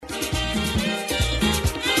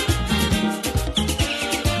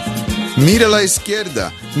Mira a la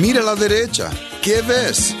izquierda, mira a la derecha. ¿Qué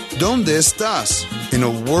ves? ¿Dónde estás? In a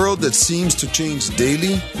world that seems to change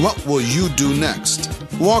daily, what will you do next?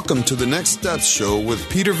 Welcome to the Next Steps Show with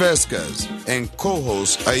Peter Vasquez and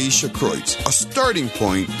co-host Aisha Kreutz, a starting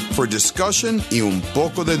point for discussion y un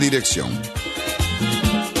poco de dirección.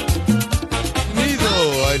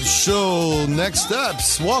 Show Next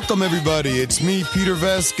Steps. Welcome, everybody. It's me, Peter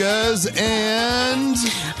Vasquez, and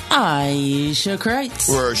Aisha Kreutz.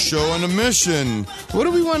 We're a show on a mission. What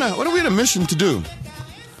are we on a mission to do?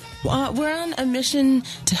 We're on a mission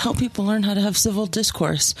to help people learn how to have civil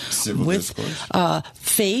discourse with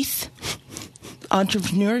faith,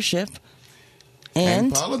 entrepreneurship,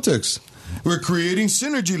 and politics. We're creating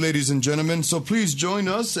synergy, ladies and gentlemen, so please join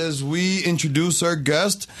us as we introduce our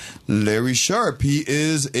guest, Larry Sharpe. He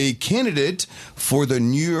is a candidate for the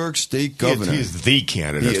New York State Governor. He is the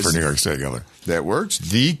candidate for New York State Governor. That works.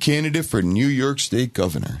 The candidate for New York State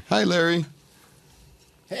Governor. Hi, Larry.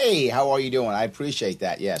 Hey, how are you doing? I appreciate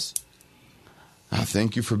that, yes.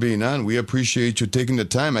 Thank you for being on. We appreciate you taking the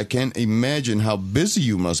time. I can't imagine how busy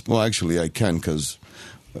you must be. Well, actually, I can, because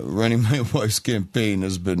running my wife's campaign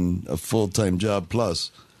has been a full-time job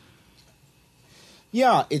plus.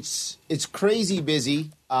 Yeah, it's crazy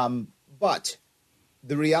busy, but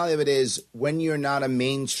the reality of it is when you're not a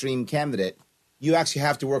mainstream candidate, you actually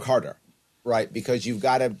have to work harder, right? Because you've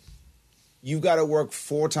got to work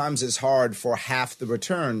 4 times as hard for half the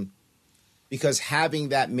return, because having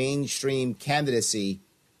that mainstream candidacy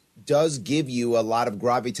does give you a lot of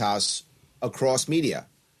gravitas across media.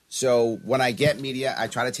 So when I get media, I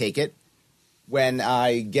try to take it. When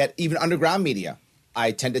I get even underground media,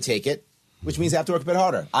 I tend to take it, which means I have to work a bit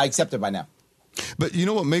harder. I accept it by now. But you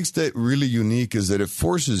know what makes that really unique is that it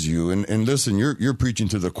forces you, and listen, you're preaching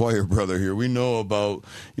to the choir, brother, here. We know about,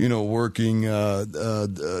 working at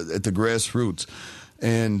the grassroots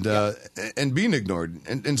and being ignored,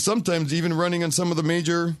 and sometimes even running on some of the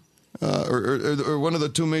major or one of the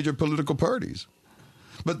 2 major political parties.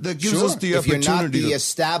 But that gives us the opportunity. If you're not the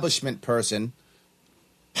establishment person,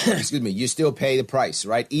 excuse me, you still pay the price,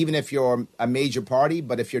 right? Even if you're a major party,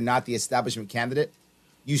 but if you're not the establishment candidate,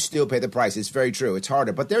 you still pay the price. It's very true. It's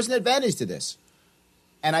harder. But there's an advantage to this.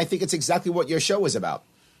 And I think it's exactly what your show is about.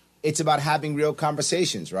 It's about having real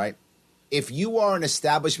conversations, right? If you are an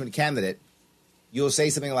establishment candidate, you'll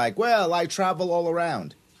say something like, well, I travel all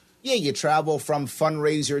around. Yeah, you travel from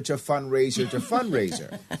fundraiser to fundraiser to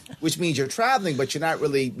fundraiser, which means you're traveling, but you're not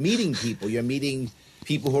really meeting people. You're meeting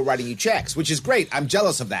people who are writing you checks, which is great. I'm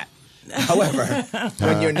jealous of that. However,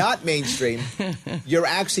 when you're not mainstream, you're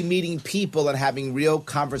actually meeting people and having real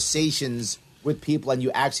conversations with people, and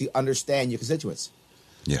you actually understand your constituents.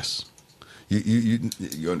 Yes.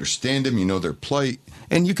 You understand them, you know their plight,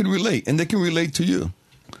 and you can relate, and they can relate to you.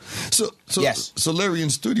 So yes. So Larry, in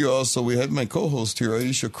studio also, we have my co-host here,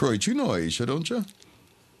 Aisha Kreutz. You know Aisha, don't you?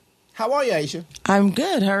 How are you, Aisha? I'm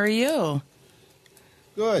good. How are you?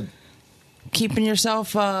 Good. Keeping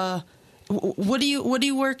yourself, what are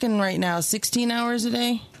you working right now? 16 hours a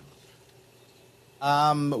day?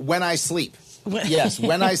 When I sleep. Yes,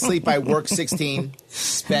 when I sleep, I work 16,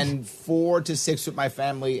 spend 4 to 6 with my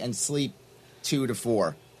family, and sleep 2 to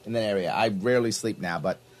 4 in that area. I rarely sleep now,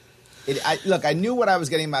 but look, I knew what I was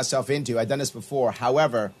getting myself into. I'd done this before.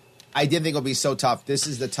 However, I didn't think it would be so tough. This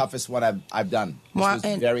is the toughest one I've done. This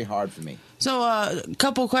was very hard for me. So, a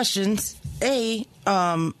couple questions.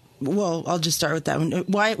 I'll just start with that one.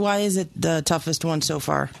 Why is it the toughest one so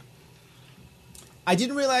far? I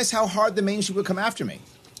didn't realize how hard the mainstream would come after me.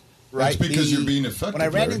 Right? That's because you're being effective. When I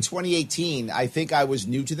ran Larry. in 2018, I think I was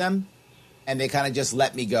new to them, and they kind of just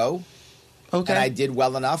let me go. Okay. And I did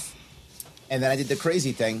well enough. And then I did the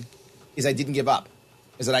crazy thing. Is I didn't give up.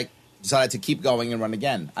 Is that I decided to keep going and run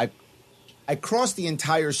again. I crossed the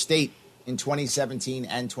entire state in 2017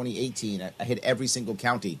 and 2018. I hit every single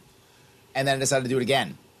county. And then I decided to do it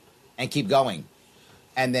again and keep going.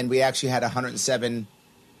 And then we actually had 107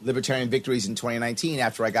 Libertarian victories in 2019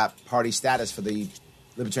 after I got party status for the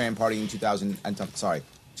Libertarian Party in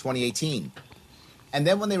 2018. And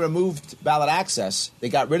then when they removed ballot access, they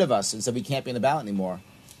got rid of us and said we can't be in the ballot anymore.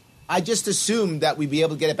 I just assumed that we'd be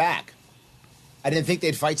able to get it back. I didn't think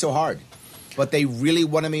they'd fight so hard, but they really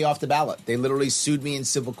wanted me off the ballot. They literally sued me in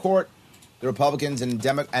civil court. The Republicans and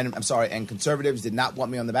conservatives did not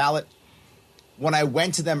want me on the ballot. When I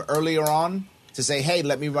went to them earlier on to say, hey,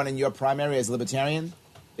 let me run in your primary as a Libertarian,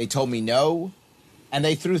 they told me no, and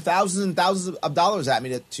they threw thousands and thousands of dollars at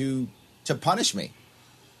me to punish me.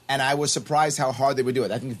 And I was surprised how hard they would do it.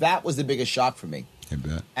 I think that was the biggest shock for me. I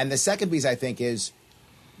bet. And the second piece, I think, is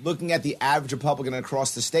looking at the average Republican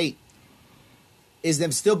across the state, is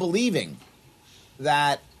them still believing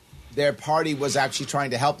that their party was actually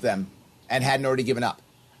trying to help them and hadn't already given up.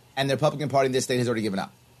 And the Republican Party in this state has already given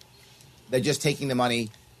up. They're just taking the money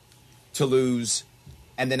to lose,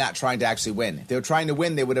 and they're not trying to actually win. If they were trying to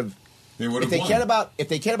win, they would have. If they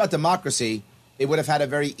cared about democracy, they would have had a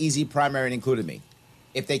very easy primary and included me.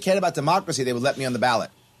 If they cared about democracy, they would let me on the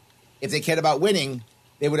ballot. If they cared about winning,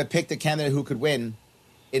 they would have picked a candidate who could win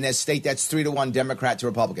in a state that's 3-1 Democrat to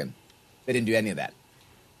Republican. They didn't do any of that.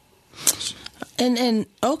 And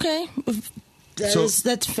okay,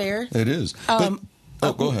 that's fair. It is.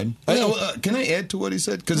 Go ahead. Can I add to what he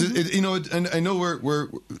said? Because and I know we're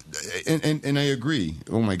and I agree.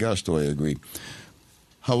 Oh my gosh, do I agree?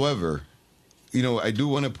 However, I do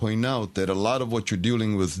want to point out that a lot of what you're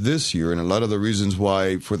dealing with this year, and a lot of the reasons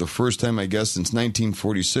why, for the first time, I guess, since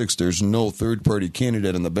 1946, there's no third-party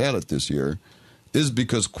candidate on the ballot this year, is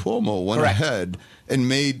because Cuomo went ahead and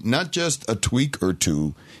made not just a tweak or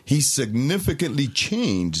two, he significantly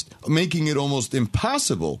changed, making it almost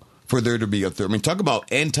impossible for there to be a third. I mean, talk about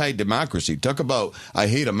anti-democracy. Talk about I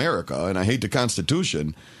hate America and I hate the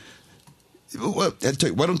Constitution. Why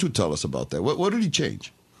don't you tell us about that? What did he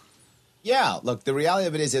change? Yeah, look, the reality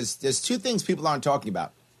of it is there's two things people aren't talking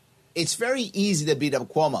about. It's very easy to beat up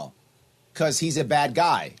Cuomo because he's a bad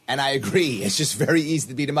guy, and I agree. It's just very easy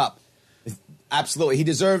to beat him up. Absolutely. He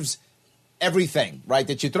deserves everything, right,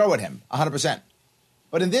 that you throw at him, 100%.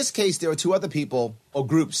 But in this case, there are two other people or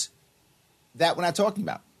groups that we're not talking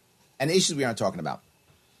about and issues we aren't talking about.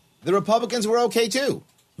 The Republicans were okay, too.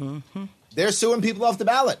 Mm-hmm. They're suing people off the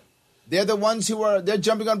ballot. They're the ones they're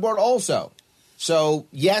jumping on board also. So,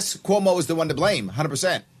 yes, Cuomo is the one to blame,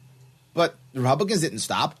 100%. But the Republicans didn't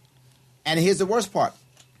stop. And here's the worst part.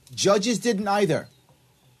 Judges didn't either.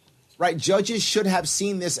 Right? Judges should have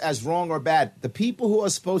seen this as wrong or bad. The people who are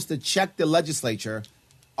supposed to check the legislature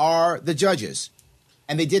are the judges.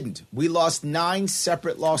 And they didn't. We lost 9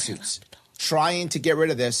 separate lawsuits trying to get rid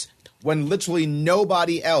of this when literally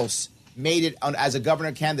nobody else made it as a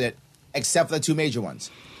governor candidate except for the 2 major ones,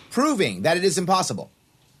 proving that it is impossible.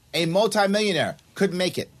 A multimillionaire couldn't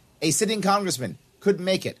make it. A sitting congressman couldn't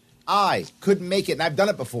make it. I couldn't make it, and I've done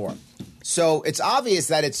it before. So it's obvious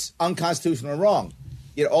that it's unconstitutional and wrong.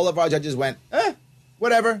 Yet all of our judges went,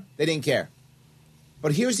 whatever. They didn't care.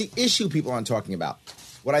 But here's the issue people aren't talking about.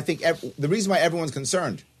 What I think the reason why everyone's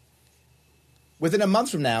concerned. Within a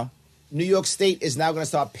month from now, New York State is now going to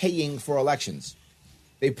start paying for elections.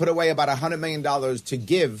 They put away about $100 million to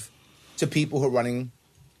give to people who are running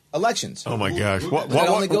elections. Oh, my gosh. That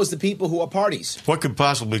only goes to people who are parties. What could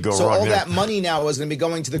possibly go wrong? So all that money now is going to be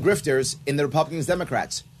going to the grifters in the Republicans,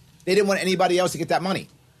 Democrats. They didn't want anybody else to get that money.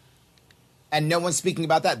 And no one's speaking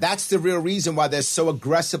about that. That's the real reason why they're so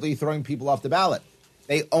aggressively throwing people off the ballot.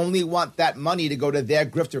 They only want that money to go to their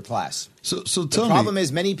grifter class. So tell me. The problem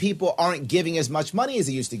is many people aren't giving as much money as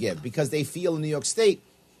they used to give because they feel in New York State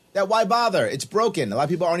that why bother? It's broken. A lot of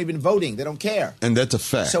people aren't even voting. They don't care. And that's a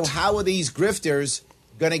fact. So how are these grifters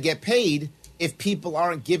going to get paid if people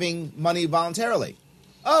aren't giving money voluntarily?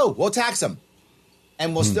 Oh, we'll tax them.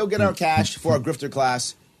 And we'll still get our cash for our grifter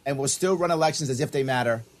class, and we'll still run elections as if they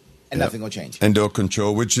matter, and nothing will change. And they'll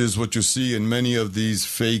control, which is what you see in many of these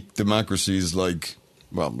fake democracies like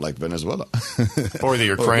Venezuela. Or the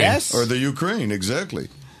Ukraine. Yes. Or the Ukraine, exactly.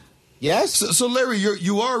 Yes. So Larry,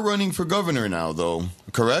 you are running for governor now, though,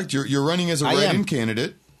 correct? You're running as a write-in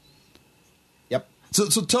candidate. Yep.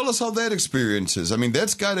 So tell us how that experience is. I mean,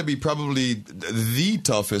 that's got to be probably the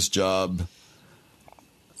toughest job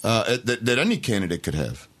that any candidate could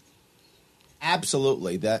have.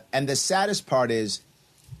 Absolutely. And the saddest part is,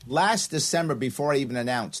 last December, before I even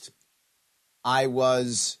announced, I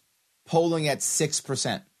was polling at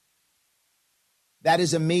 6%. That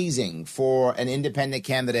is amazing for an independent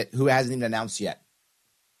candidate who hasn't even announced yet.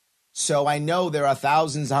 So I know there are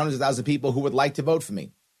thousands, hundreds of thousands of people who would like to vote for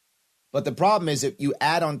me. But the problem is if you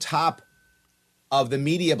add on top of the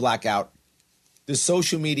media blackout, the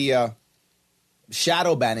social media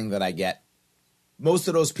shadow banning that I get, most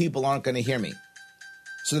of those people aren't going to hear me.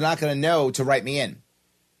 So they're not going to know to write me in.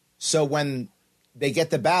 So when they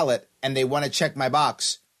get the ballot and they want to check my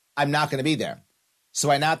box, I'm not going to be there.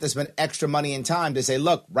 So I now have to spend extra money and time to say,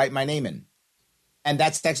 look, write my name in. And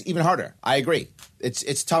that's even harder. I agree.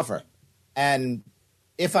 It's tougher. And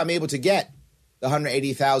if I'm able to get the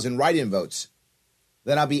 180,000 write-in votes,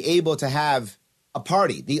 then I'll be able to have a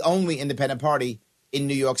party, the only independent party in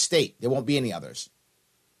New York State. There won't be any others.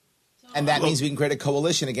 And that means we can create a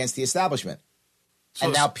coalition against the establishment.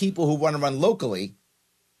 And now people who want to run locally,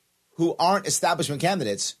 who aren't establishment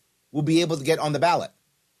candidates, will be able to get on the ballot.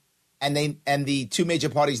 And the 2 major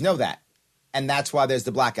parties know that. And that's why there's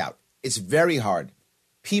the blackout. It's very hard.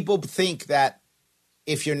 People think that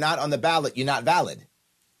if you're not on the ballot, you're not valid.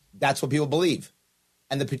 That's what people believe.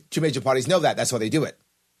 And the two major parties know that. That's why they do it.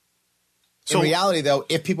 In reality, though,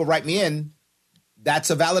 if people write me in, that's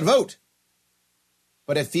a valid vote.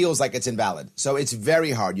 But it feels like it's invalid. So it's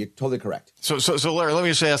very hard. You're totally correct. So Larry, let me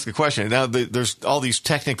just ask a question. Now, there's all these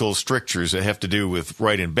technical strictures that have to do with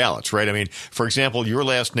write-in ballots, right? I mean, for example, your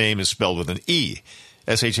last name is spelled with an E,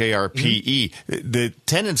 Sharpe. The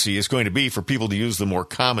tendency is going to be for people to use the more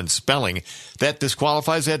common spelling. That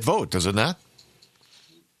disqualifies that vote, does it not?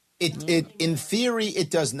 In theory, it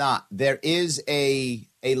does not. There is a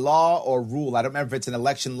law or rule. I don't remember if it's an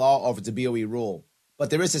election law or if it's a BOE rule. But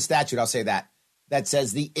there is a statute, I'll say that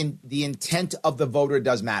says the intent of the voter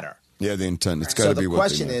does matter. Yeah, the intent. It's got to be what the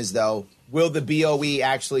question is, though, will the BOE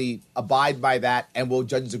actually abide by that, and will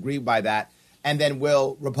judges agree by that? And then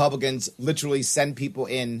will Republicans literally send people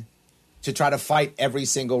in to try to fight every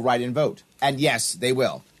single write-in vote? And yes, they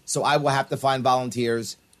will. So I will have to find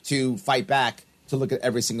volunteers to fight back to look at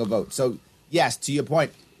every single vote. So yes, to your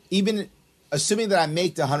point, even assuming that I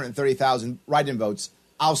make the 130,000 write-in votes,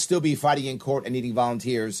 I'll still be fighting in court and needing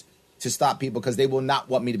volunteers to stop people because they will not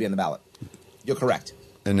want me to be on the ballot. You're correct.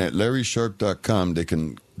 And at LarrySharpe.com, they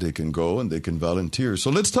can go and they can volunteer. So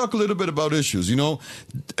let's talk a little bit about issues. You know,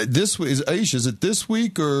 this is Aisha. Is it this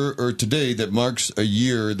week or today that marks a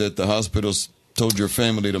year that the hospitals told your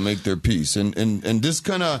family to make their peace? And this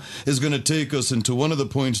kind of is going to take us into one of the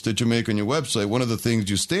points that you make on your website. One of the things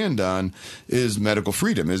you stand on is medical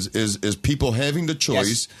freedom. Is people having the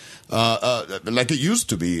choice, like it used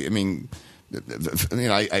to be. I mean,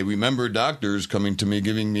 I remember doctors coming to me,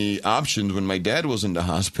 giving me options when my dad was in the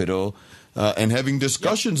hospital, and having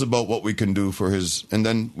discussions about what we can do for his, and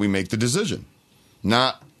then we make the decision,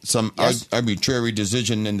 not some arbitrary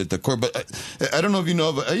decision in the court. But I don't know if you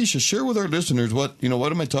know, but Aisha, share with our listeners what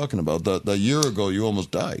am I talking about? The year ago you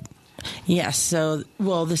almost died. Yes. So,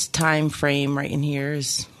 this time frame right in here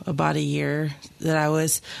is about a year that I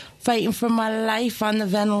was fighting for my life on the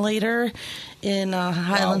ventilator in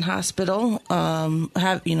Highland Hospital,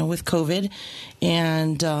 with COVID.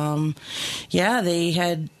 And, they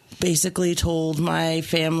had basically told my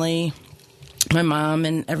family, my mom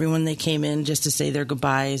and everyone, they came in just to say their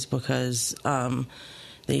goodbyes because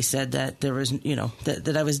they said that there was,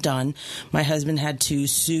 that I was done. My husband had to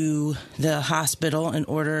sue the hospital in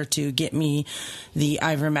order to get me the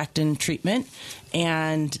ivermectin treatment.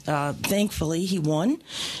 And thankfully, he won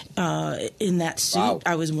in that suit. Wow.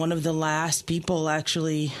 I was one of the last people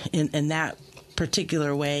actually in that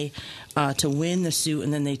particular way to win the suit,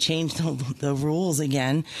 and then they changed the rules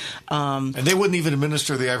again. And they wouldn't even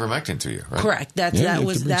administer the ivermectin to you, right? Correct.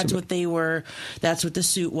 That's what they were. That's what the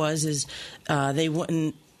suit was. Is they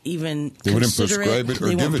wouldn't even consider it.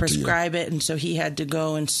 They wouldn't prescribe it, and so he had to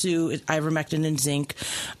go and sue ivermectin and zinc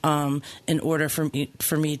in order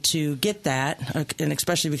for me to get that, and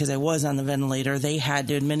especially because I was on the ventilator, they had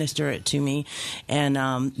to administer it to me,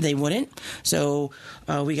 and they wouldn't. So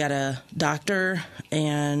we got a doctor,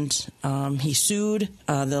 and he sued.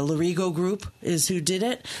 The Larigo Group is who did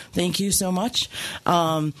it. Thank you so much.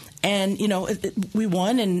 And we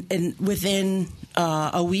won, and within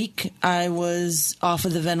a week, I was off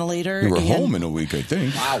of the ventilator. You were home in a week, I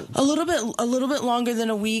think. Wow. A little bit longer than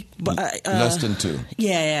a week, but less than 2.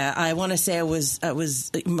 Yeah. I want to say I was.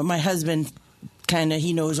 My husband kind of,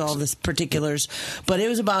 he knows all the particulars, but it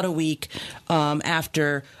was about a week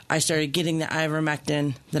after I started getting the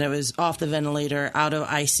ivermectin that I was off the ventilator, out of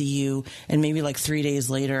ICU, and maybe like 3 days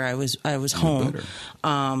later I was home.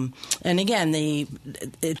 And again,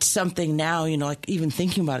 it's something now, like even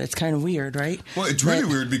thinking about it, it's kind of weird, right? Well, it's really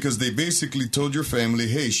weird because they basically told your family,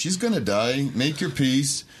 hey, she's going to die, make your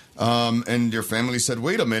peace. And your family said,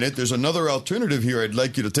 wait a minute, there's another alternative here. I'd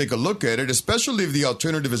like you to take a look at it, especially if the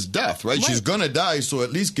alternative is death, right? She's going to die, so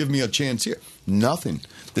at least give me a chance here. Nothing.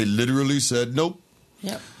 They literally said, nope.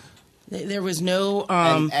 Yep. There was no...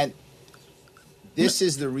 And this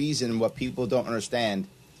is the reason what people don't understand.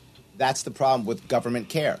 That's the problem with government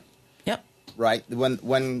care. Yep. Right?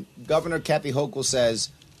 When Governor Kathy Hochul says,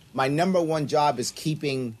 my number one job is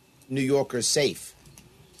keeping New Yorkers safe,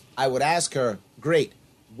 I would ask her, great,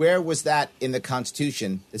 where was that in the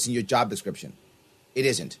Constitution that's in your job description? It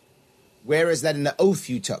isn't. Where is that in the oath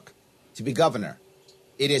you took to be governor?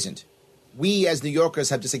 It isn't. We as New Yorkers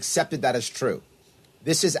have just accepted that as true.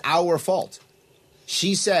 This is our fault.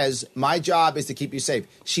 She says, my job is to keep you safe.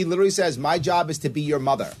 She literally says, my job is to be your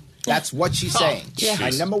mother. That's what she's saying. Yeah.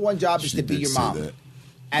 My number one job is to be your mom.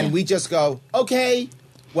 And we just go, okay,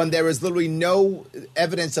 when there is literally no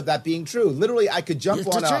evidence of that being true. Literally, I could jump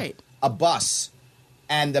on a bus,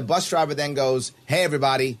 and the bus driver then goes, hey,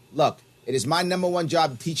 everybody, look, it is my number one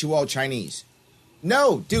job to teach you all Chinese.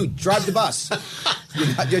 No, dude, drive the bus.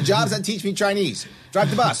 Your job's not to teach me Chinese. Drive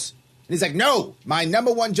the bus. And he's like, no, my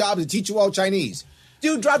number one job is to teach you all Chinese.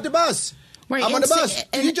 Dude, drive the bus. Right, I'm on the bus.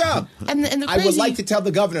 Do your job. And the I would like to tell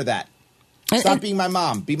the governor that. Stop being my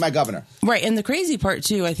mom. Be my governor. Right. And the crazy part,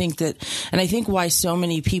 too, I think why so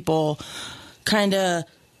many people kind of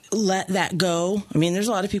let that go. I mean, there's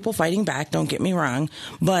a lot of people fighting back, don't get me wrong,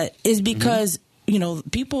 but is because,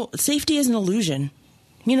 safety is an illusion.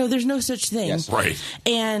 There's no such thing. Yes. Right.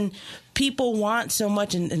 And people want so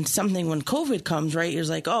much, and something when COVID comes, right, it's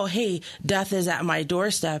like, oh, hey, death is at my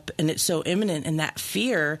doorstep, and it's so imminent, and that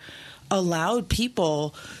fear allowed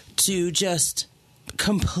people to just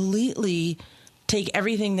completely take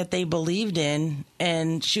everything that they believed in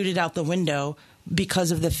and shoot it out the window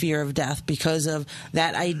because of the fear of death, because of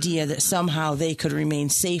that idea that somehow they could remain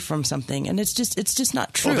safe from something, and it's just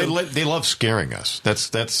not true. Well, they love scaring us. That's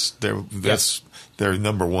their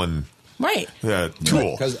number one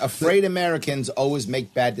tool. Because afraid Americans always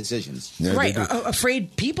make bad decisions. Yeah, right.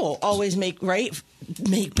 Afraid people always make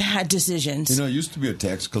bad decisions. I used to be a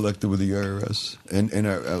tax collector with the IRS, and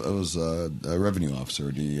I was a revenue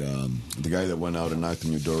officer, the guy that went out and knocked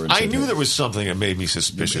on your door. And I knew there was something that made me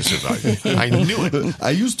suspicious about you. I knew it.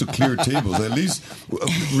 I used to clear tables. At least,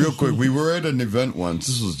 real quick, we were at an event once.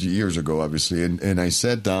 This was years ago, obviously, and I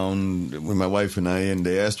sat down with my wife and and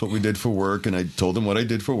they asked what we did for work, and I told them what I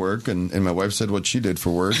did for work, and my wife said what she did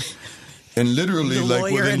for work. And literally,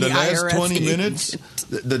 within the last 20 minutes,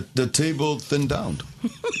 the table thinned down.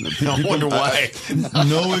 I wonder why.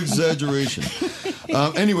 No exaggeration.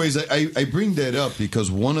 Anyways, I bring that up because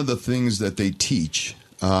one of the things that they teach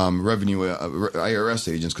revenue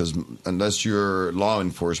IRS agents, because unless you're law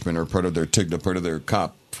enforcement or part of their TIGNA, part of their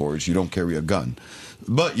cop force, you don't carry a gun.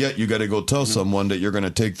 But yet you got to go tell someone that you're going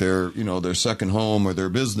to take their second home or their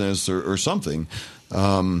business or something.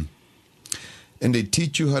 And they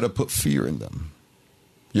teach you how to put fear in them.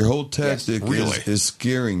 Your whole tactic is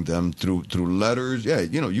scaring them through letters. Yeah,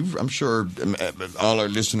 I'm sure all our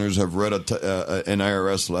listeners have read an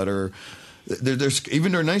IRS letter.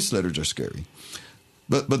 Even their nice letters are scary.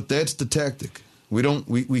 But that's the tactic.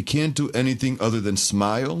 We can't do anything other than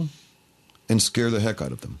smile and scare the heck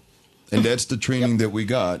out of them. And that's the training that we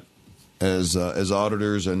got as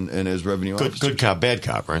auditors and as revenue officers. Good cop, bad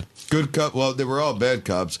cop, right? Good cop. Well, they were all bad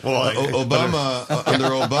cops. Well, Obama under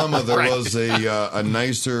Obama, there Right. was a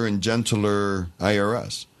nicer and gentler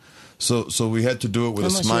IRS. So we had to do it with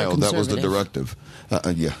Unless a smile. you're That was the conservative.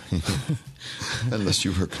 directive. Yeah. Unless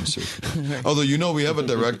you were conservative. Although, we have a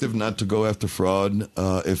directive not to go after fraud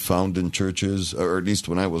if found in churches, or at least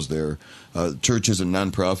when I was there, churches and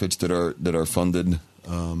nonprofits that are funded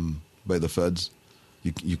by the feds.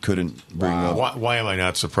 You couldn't bring up. Why am I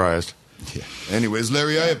not surprised? Yeah. Anyways,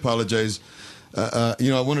 Larry, I apologize. I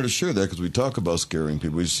wanted to share that because we talk about scaring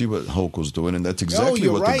people. We see what Hochul's doing, and that's exactly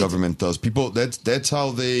what the government does. People, that's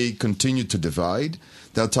how they continue to divide.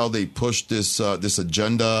 That's how they push this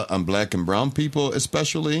agenda on black and brown people,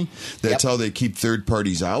 especially. That's how they keep third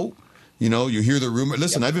parties out. You hear the rumor.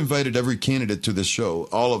 Listen, I've invited every candidate to this show,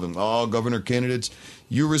 all of them, all governor candidates.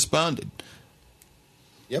 You responded.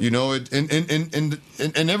 Yep.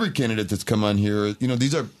 And every candidate that's come on here,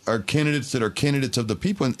 these are candidates that are candidates of the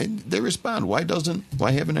people, and they respond. Why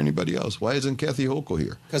haven't anybody else? Why isn't Kathy Hochul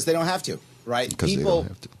here? Because they don't have to, right? Because they don't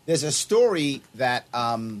have to. There's a story that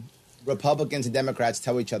Republicans and Democrats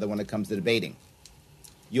tell each other when it comes to debating.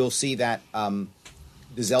 You'll see that the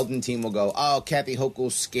Zeldin team will go, oh, Kathy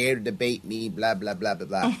Hochul's scared to debate me, blah, blah, blah, blah,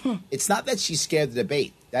 blah. Mm-hmm. It's not that she's scared to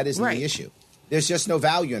debate. That isn't the issue. There's just no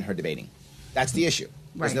value in her debating. That's the issue.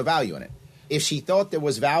 There's no value in it. If she thought there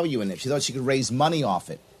was value in it, if she thought she could raise money off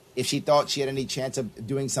it, if she thought she had any chance of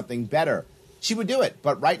doing something better, she would do it.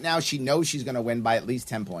 But right now, she knows she's going to win by at least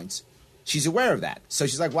 10 points. She's aware of that. So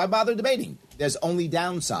she's like, why bother debating? There's only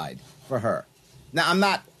downside for her. Now, I'm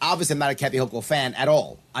not a Kathy Hochul fan at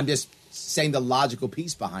all. I'm just saying the logical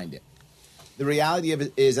piece behind it. The reality of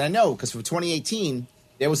it is, I know, because for 2018,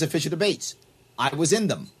 there was official debates. I was in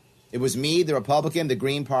them. It was me, the Republican, the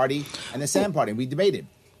Green Party, and the Sam Party. We debated.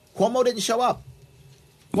 Cuomo didn't show up.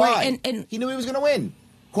 Why? Right, and he knew he was going to win.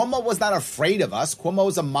 Cuomo was not afraid of us. Cuomo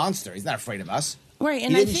is a monster. He's not afraid of us. Right,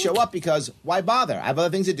 and he didn't show up because why bother? I have other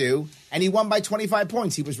things to do. And he won by 25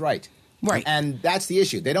 points. He was right. Right. And that's the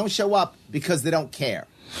issue. They don't show up because they don't care.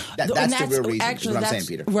 That's the real reason. Actually, is what I'm saying,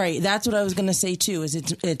 Peter. Right. That's what I was going to say too. Is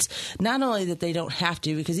it's not only that they don't have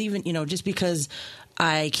to, because even just because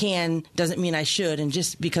I can doesn't mean I should, and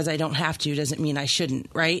just because I don't have to doesn't mean I shouldn't,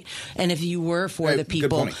 right? And if you were for the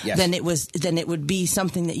people, yes. then it would be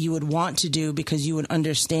something that you would want to do because you would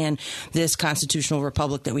understand this constitutional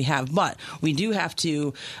republic that we have. But we do have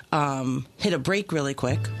to hit a break really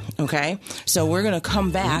quick, okay? So we're going to come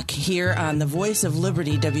back here on the Voice of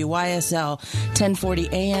Liberty, WYSL, 1040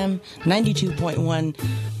 AM, 92.1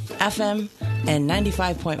 FM, and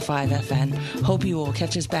 95.5 FM. Hope you will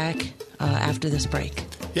catch us back after this break.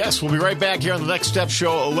 Yes, we'll be right back here on the Next Step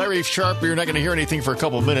Show. Larry Sharpe, you're not going to hear anything for a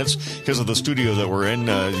couple of minutes because of the studio that we're in.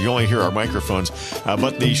 You only hear our microphones.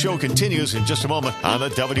 But the show continues in just a moment on the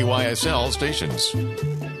WYSL stations.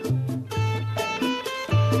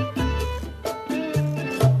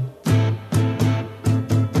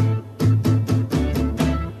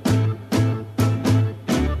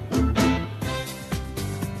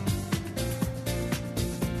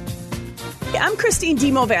 I'm Christine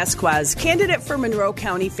Demo Vasquez, candidate for Monroe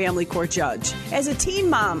County Family Court Judge. As a teen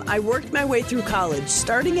mom, I worked my way through college,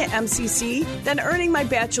 starting at MCC, then earning my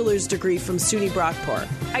bachelor's degree from SUNY Brockport.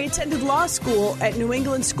 I attended law school at New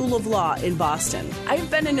England School of Law in Boston. I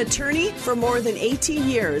have been an attorney for more than 18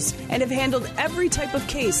 years and have handled every type of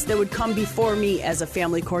case that would come before me as a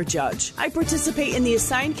family court judge. I participate in the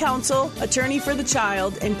assigned counsel, attorney for the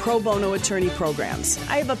child, and pro bono attorney programs.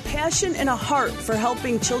 I have a passion and a heart for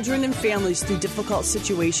helping children and families through difficult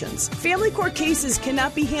situations. Family court cases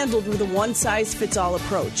cannot be handled with a one-size-fits-all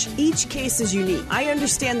approach. Each case is unique. I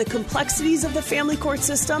understand the complexities of the family court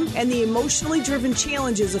system and the emotionally driven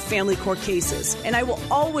challenges of family court cases. And I will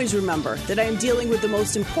always remember that I am dealing with the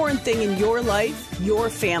most important thing in your life, your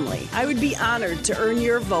family. I would be honored to earn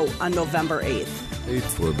your vote on November 8th. Paid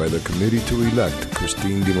for by the committee to elect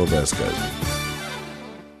Christine Demo Vasquez.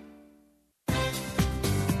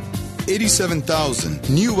 87,000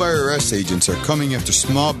 new IRS agents are coming after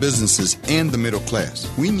small businesses and the middle class.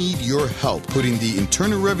 We need your help putting the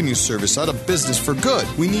Internal Revenue Service out of business for good.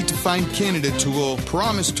 We need to find candidates who will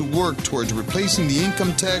promise to work towards replacing the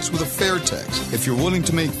income tax with a fair tax. If you're willing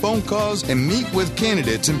to make phone calls and meet with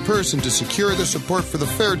candidates in person to secure their support for the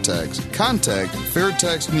fair tax, contact Fair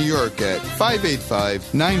Tax New York at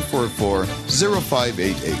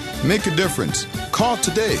 585-944-0588. Make a difference. Call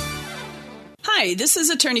today. Hi, this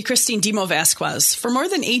is attorney Christine Demo Vasquez. For more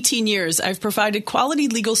than 18 years, I've provided quality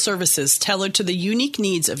legal services tailored to the unique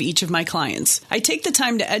needs of each of my clients. I take the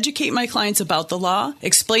time to educate my clients about the law,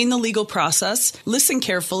 explain the legal process, listen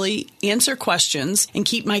carefully, answer questions, and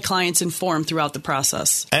keep my clients informed throughout the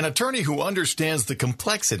process. An attorney who understands the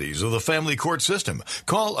complexities of the family court system.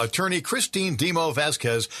 Call attorney Christine Demo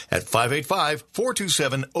Vasquez at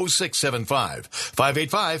 585-427-0675.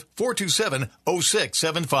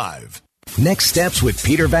 585-427-0675. Next Steps with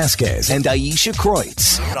Peter Vasquez and Aisha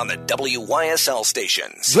Kreutz on the WYSL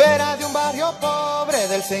stations. Fuera de un barrio pobre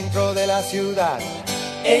del centro de la ciudad.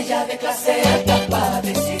 Ella de clase alta para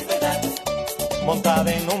decir verdad.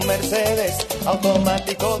 Montada en un Mercedes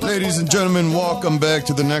automático. Ladies and gentlemen, welcome back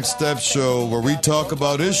to the Next Step Show, where we talk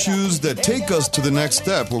about issues that take us to the next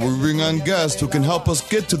step, where we bring on guests who can help us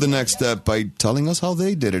get to the next step by telling us how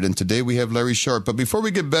they did it. And today we have Larry Sharpe. But before we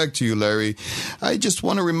get back to you, Larry, I just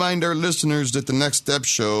want to remind our listeners that the Next Step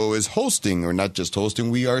Show is hosting, or not just hosting,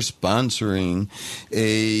 we are sponsoring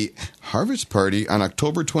a harvest party on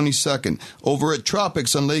October 22nd over at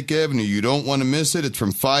Tropics on Lake Avenue. You don't want to miss it. It's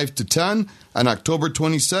from 5 to 10. On October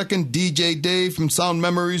 22nd, DJ Dave from Sound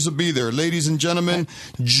Memories will be there. Ladies and gentlemen,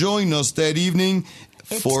 join us that evening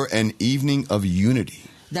for an evening of unity.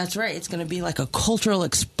 That's right. It's going to be like a cultural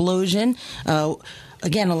explosion.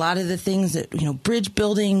 Again, a lot of the things that, bridge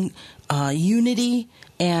building, unity,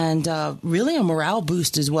 and really a morale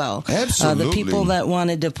boost as well. Absolutely. The people that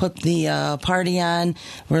wanted to put the party on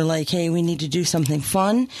were like, hey, we need to do something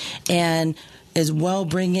fun. And as well,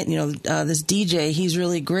 bring it, this DJ, he's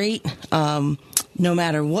really great. No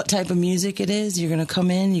matter what type of music it is, you're going to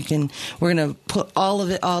come in, we're going to put all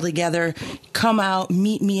of it all together, come out,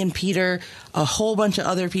 meet me and Peter, a whole bunch of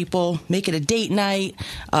other people, make it a date night.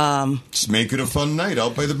 Just make it a fun night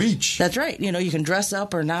out by the beach. That's right. You can dress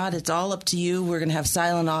up or not. It's all up to you. We're going to have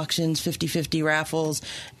silent auctions, 50-50 raffles,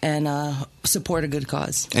 and support a good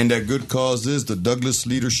cause. And that good cause is the Douglas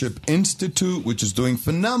Leadership Institute, which is doing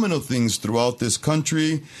phenomenal things throughout this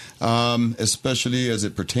country, especially as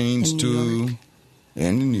it pertains to...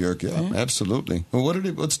 And in New York, yeah, mm-hmm. Absolutely. Well,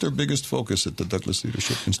 what's their biggest focus at the Douglas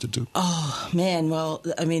Leadership Institute? Oh, man. Well,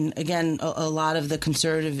 I mean, again, a lot of the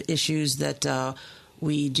conservative issues that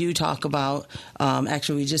we do talk about,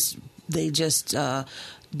 actually, they just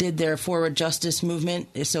did their forward justice movement.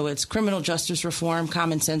 So it's criminal justice reform,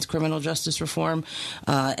 common sense criminal justice reform,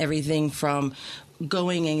 everything from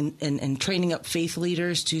going and training up faith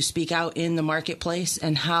leaders to speak out in the marketplace,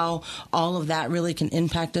 and how all of that really can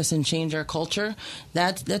impact us and change our culture.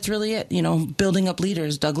 That's really it. Building up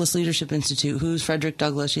leaders. Douglas Leadership Institute. Who's Frederick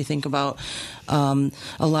Douglass? You think about a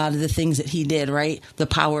lot of the things that he did, right? The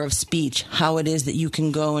power of speech, how it is that you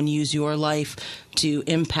can go and use your life to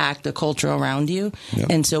impact the culture around you. Yep.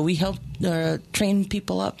 And so we help train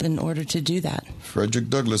people up in order to do that. Frederick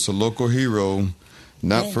Douglass, a local hero,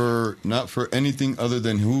 not for anything other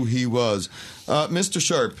than who he was. Mr.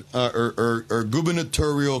 Sharpe, our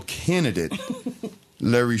gubernatorial candidate,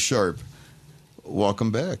 Larry Sharpe,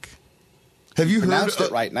 welcome back. Have you pronounced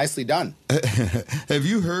it right? Nicely done. Have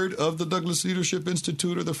you heard of the Douglas Leadership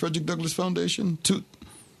Institute or the Frederick Douglass Foundation?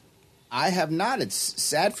 I have not. It's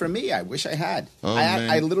sad for me. I wish I had. Oh,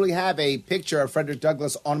 I literally have a picture of Frederick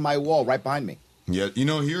Douglass on my wall right behind me. Yeah,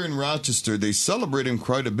 here in Rochester, they celebrate him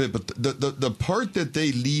quite a bit, but the part that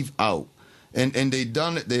they leave out, and they've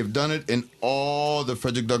done it in all the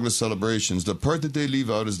Frederick Douglass celebrations, the part that they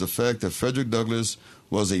leave out is the fact that Frederick Douglass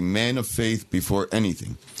was a man of faith before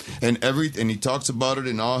anything. And he talks about it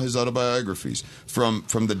in all his autobiographies. From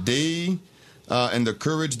the day and the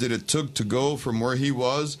courage that it took to go from where he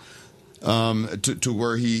was to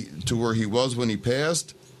where he was when he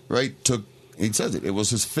passed, right? He says it. It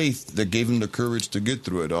was his faith that gave him the courage to get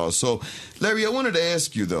through it all. So, Larry, I wanted to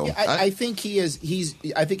ask you though. Yeah, I think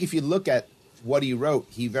I think if you look at what he wrote,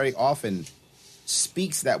 he very often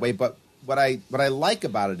speaks that way. But what I like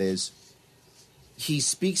about it is he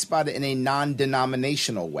speaks about it in a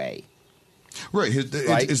non-denominational way. Right.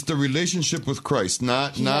 It's the relationship with Christ,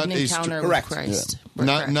 not an a encounter with Christ.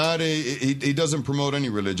 Yeah. He doesn't promote any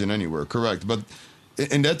religion anywhere. Correct. But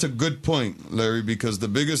and that's a good point, Larry, because the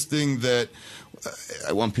biggest thing that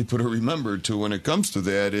I want people to remember too when it comes to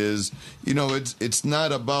that is, it's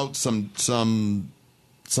not about some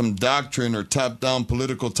doctrine or top-down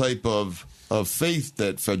political type of faith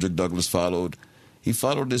that Frederick Douglass followed. He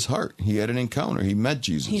followed his heart. He had an encounter. He met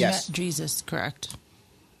Jesus. He met Jesus, correct.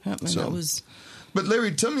 Yep, But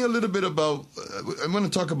Larry, tell me a little bit about. I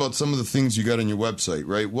want to talk about some of the things you got on your website,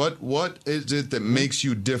 right? What is it that makes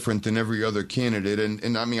you different than every other candidate?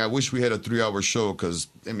 And I mean, I wish we had a 3-hour show because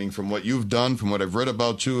from what you've done, from what I've read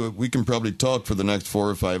about you, we can probably talk for the next 4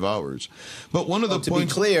 or 5 hours. But one of the to be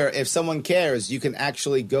clear, if someone cares, you can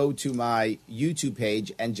actually go to my YouTube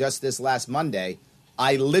page. And just this last Monday,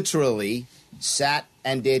 I literally sat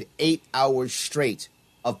and did 8 hours straight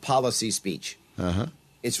of policy speech.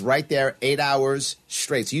 It's right there, 8 hours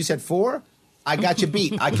straight. So you said 4? I got you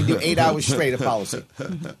beat. I can do 8 hours straight of policy.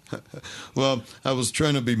 Well, I was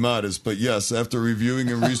trying to be modest, but yes, after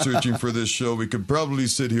reviewing and researching for this show, we could probably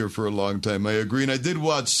sit here for a long time. I agree, and I did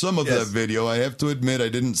watch some of that video. I have to admit, I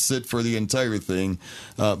didn't sit for the entire thing,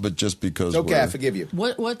 but just because. Okay, I forgive you.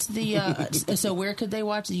 What's the? So where could they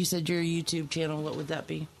watch? You said your YouTube channel. What would that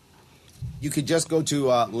be? You could just go to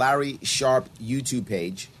Larry Sharpe YouTube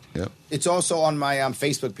page. Yep. It's also on my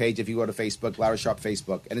Facebook page. If you go to Facebook, Larry Sharpe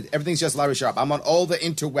Facebook, and everything's just Larry Sharpe. I'm on all the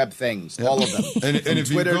interweb things, all of them, and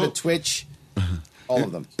if Twitter you go, to Twitch, all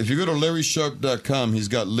of them. If you go to LarrySharpe.com, he's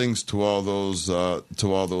got links to all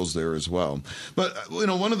those there as well. But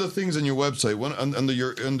one of the things on your website,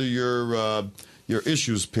 under your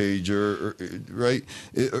issues page, right,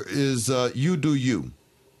 is you do you.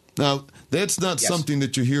 Now, that's not something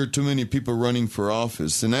that you hear too many people running for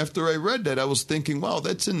office. And after I read that, I was thinking, wow,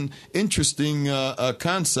 that's an interesting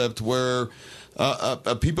concept where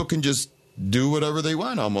people can just do whatever they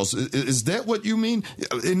want almost. Is that what you mean?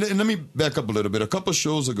 And let me back up a little bit. A couple of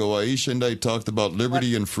shows ago, Aisha and I talked about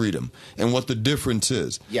liberty and freedom and what the difference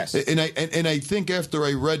is. Yes. And I think after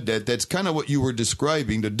I read that, that's kind of what you were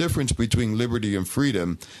describing, the difference between liberty and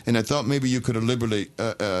freedom. And I thought maybe you could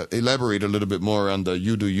elaborate a little bit more on the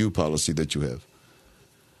you do you policy that you have.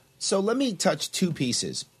 So let me touch two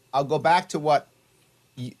pieces. I'll go back to what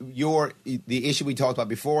the issue we talked about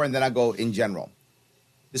before, and then I'll go in general.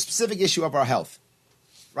 The specific issue of our health,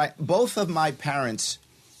 right? Both of my parents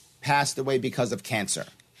passed away because of cancer.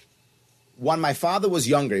 One, my father was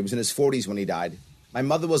younger. He was in his 40s when he died. My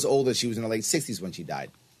mother was older. She was in her late 60s when she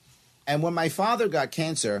died. And when my father got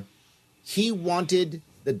cancer, he wanted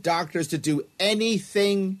the doctors to do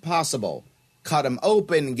anything possible. Cut him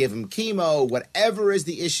open, give him chemo, whatever is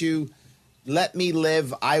the issue. Let me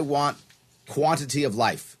live. I want quantity of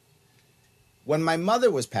life. When my mother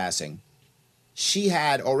was passing, she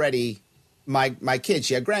had already my kids.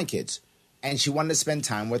 She had grandkids, and she wanted to spend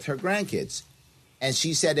time with her grandkids. And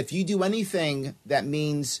she said, if you do anything that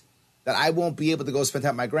means that I won't be able to go spend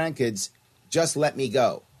time with my grandkids, just let me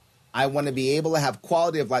go. I want to be able to have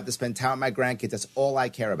quality of life to spend time with my grandkids. That's all I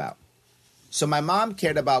care about. So my mom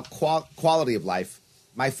cared about quality of life.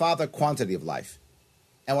 My father, quantity of life.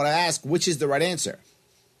 And when I ask which is the right answer,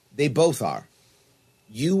 they both are.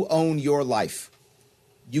 You own your life.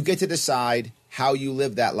 You get to decide how you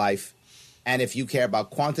live that life and if you care about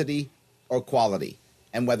quantity or quality.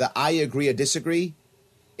 And whether I agree or disagree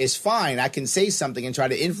is fine. I can say something and try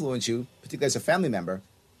to influence you, particularly as a family member,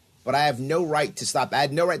 but I have no right to stop. I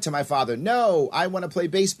had no right to my father, no, I want to play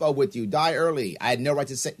baseball with you, die early. I had no right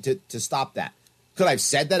to stop that. Could I have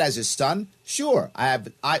said that as his son? Sure. I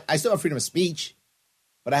still have freedom of speech,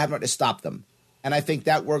 but I have no right to stop them. And I think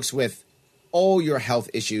that works with all your health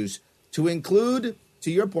issues, to include,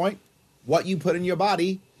 to your point, what you put in your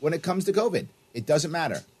body when it comes to COVID. It doesn't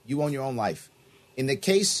matter. You own your own life. In the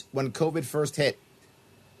case when COVID first hit,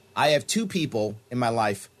 I have two people in my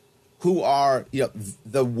life who are,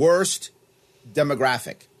 the worst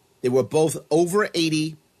demographic. They were both over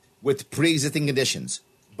 80 with pre-existing conditions,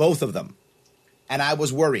 both of them. And I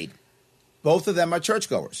was worried. Both of them are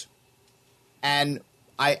churchgoers. And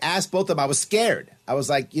I asked both of them, I was scared. I was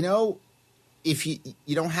like, if you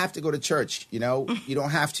don't have to go to church, you don't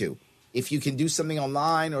have to. If you can do something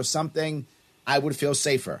online or something, I would feel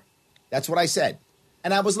safer. That's what I said.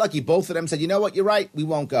 And I was lucky. Both of them said, you know what, you're right, we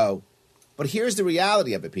won't go. But here's the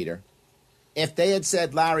reality of it, Peter. If they had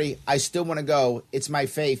said, Larry, I still want to go, it's my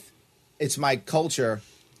faith, it's my culture,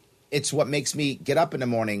 it's what makes me get up in the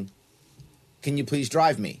morning, can you please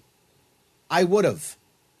drive me? I would have,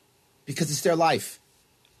 because it's their life.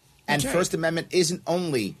 And right. First Amendment isn't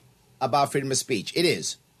only about freedom of speech. It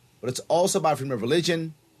is. But it's also about freedom of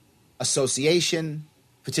religion, association,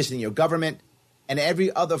 petitioning your government, and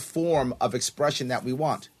every other form of expression that we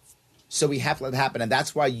want. So we have to let it happen. And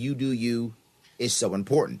that's why You Do You is so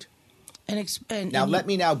important. Let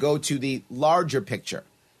me now go to the larger picture.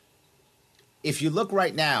 If you look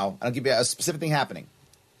right now, I'll give you a specific thing happening.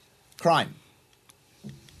 Crime.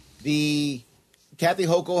 Kathy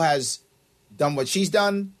Hochul has done what she's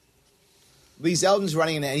done. Lee Zeldin's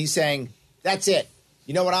running in and he's saying, that's it.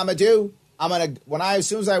 You know what I'm going to do? As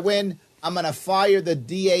soon as I win, I'm going to fire the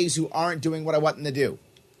DAs who aren't doing what I want them to do.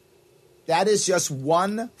 That is just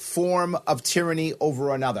one form of tyranny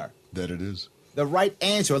over another. That it is. The right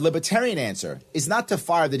answer, a libertarian answer, is not to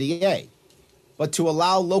fire the DA, but to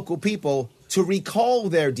allow local people to recall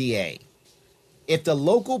their DA. If the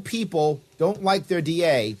local people don't like their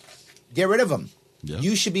DA, get rid of them. Yeah.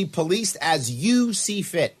 You should be policed as you see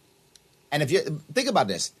fit. And if you think about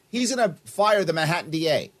this, he's going to fire the Manhattan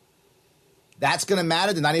DA. That's going to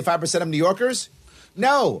matter to 95% of New Yorkers?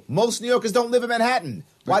 No, most New Yorkers don't live in Manhattan.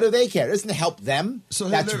 Why do they care? It doesn't help them.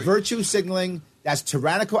 That's virtue signaling. That's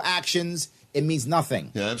tyrannical actions. It means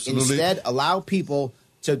nothing. Yeah, absolutely. Instead, allow people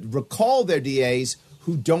to recall their DAs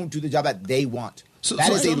who don't do the job that they want.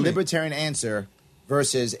 That is a libertarian answer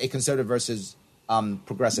versus a conservative versus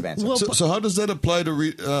progressive answer. Well, so how does that apply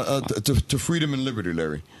to freedom and liberty,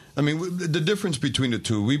 Larry? I mean, the difference between the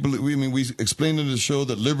two. We explained in the show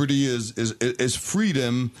that liberty is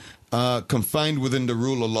freedom confined within the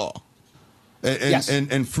rule of law,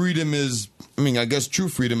 and freedom is, I guess true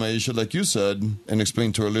freedom, Aisha, like you said, and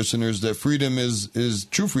explain to our listeners that freedom is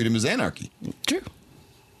true freedom is anarchy. True.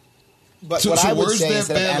 But what I would say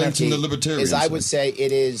instead of anarchy in the libertarian is, I would say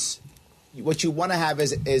it is what you want to have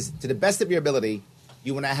is to the best of your ability,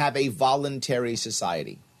 you want to have a voluntary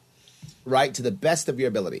society. Right, to the best of your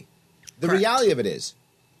ability. The Correct. reality of it is,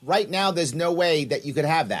 right now, there's no way that you could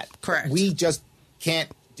have that. Correct. We just can't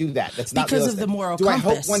do that. That's not because realistic. of the moral Do compass.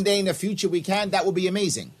 I hope one day in the future we can? That will be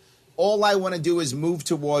amazing. All I want to do is move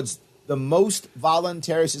towards the most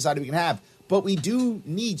voluntary society we can have. But we do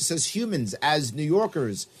need, just as humans, as New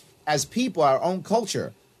Yorkers, as people, our own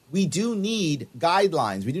culture, we do need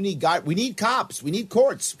guidelines. We need cops. We need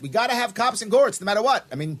courts. We got to have cops and courts, no matter what.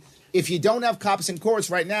 If you don't have cops and courts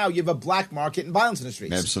right now, you have a black market and violence in the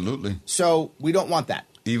streets. Absolutely. So we don't want that.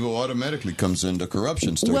 Evil automatically comes into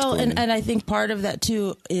corruption. And I think part of that,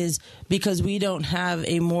 too, is because we don't have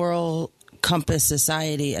a moral compass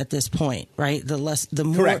society at this point, right? The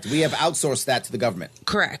more, correct. We have outsourced that to the government.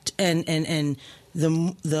 Correct. And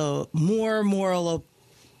the more moral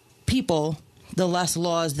people, the less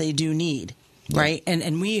laws they do need, right?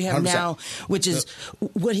 And we have 100%. Now, which is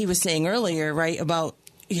what he was saying earlier, right, about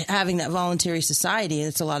having that voluntary society.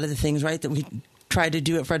 It's a lot of the things, right, that we tried to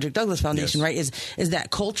do at Frederick Douglass Foundation, Yes. right, is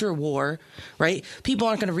that culture war, right? People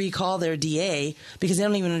aren't going to recall their DA because they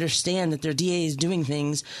don't even understand that their DA is doing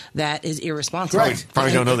things that is irresponsible. Correct.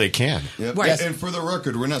 Probably don't know they can. Yep. Right. And for the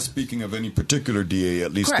record, we're not speaking of any particular DA,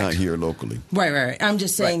 at least Correct. not here locally. Right. I'm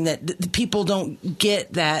just saying that the people don't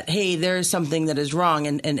get that, hey, there's something that is wrong.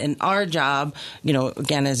 And our job,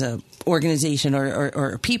 again, as a organization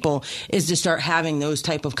or people, is to start having those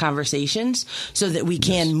type of conversations so that we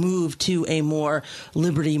can move to a more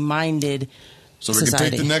liberty-minded So we society.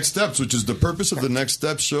 can take the next steps, which is the purpose of the Next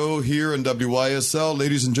Step show here on WYSL.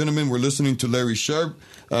 Ladies and gentlemen, we're listening to Larry Sharpe,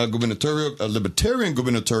 libertarian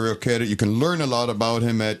gubernatorial candidate. You can learn a lot about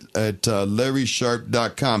him at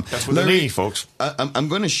LarrySharpe.com. That's what Larry, they need, folks. I'm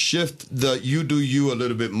going to shift the you do you a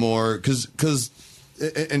little bit more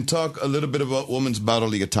and talk a little bit about women's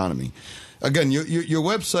bodily autonomy. Again, your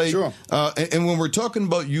website, Sure. And when we're talking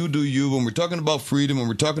about you do you, when we're talking about freedom, when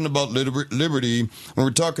we're talking about liberty, when we're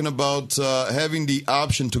talking about having the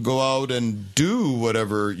option to go out and do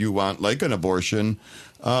whatever you want, like an abortion,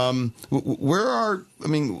 where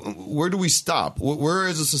do we stop? Where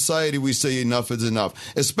as a society we say enough is enough?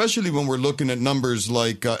 Especially when we're looking at numbers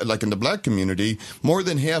like in the black community, more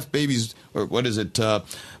than half babies, or what is it,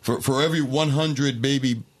 for every 100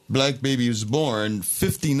 black babies born,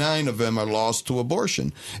 59 of them are lost to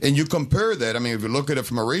abortion. And you compare that, if you look at it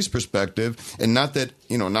from a race perspective, and not that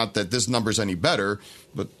this number's any better,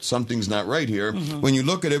 but something's not right here. Mm-hmm. When you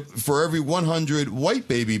look at it, for every 100 white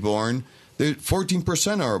baby born,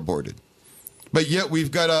 14% are aborted. But yet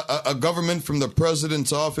we've got a government from the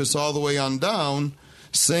president's office all the way on down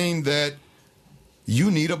saying that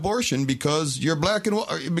you need abortion because you're black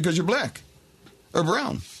or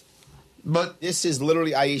brown. But this is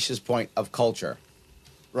literally Aisha's point of culture,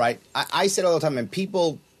 right? I said all the time, and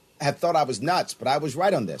people have thought I was nuts, but I was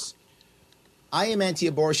right on this. I am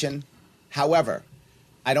anti-abortion. However,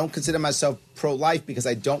 I don't consider myself pro-life because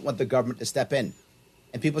I don't want the government to step in.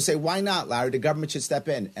 And people say, why not, Larry? The government should step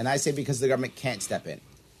in. And I say because the government can't step in.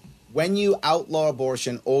 When you outlaw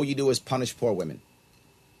abortion, all you do is punish poor women.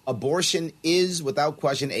 Abortion is, without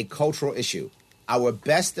question, a cultural issue. Our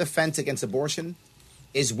best defense against abortion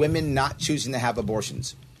is women not choosing to have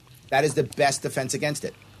abortions. That is the best defense against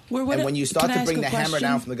it. And when you start to bring the hammer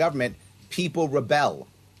down from the government, people rebel.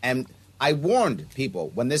 And I warned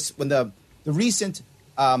people when the recent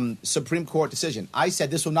Supreme Court decision, I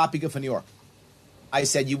said this will not be good for New York. I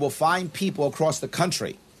said you will find people across the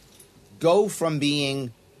country go from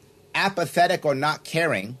being apathetic or not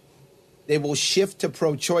caring. They will shift to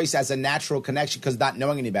pro-choice as a natural connection because not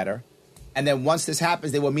knowing any better. And then once this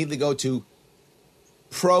happens, they will immediately go to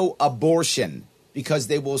pro-abortion because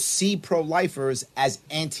they will see pro-lifers as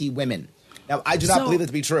anti-women. Now, I do not believe it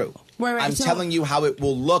to be true. I'm telling you how it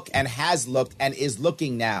will look and has looked and is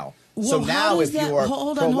looking now. Well, so now if you're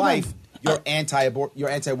pro-life, you're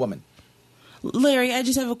anti-woman. Larry, I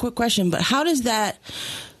just have a quick question, but how does that,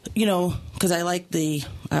 because I like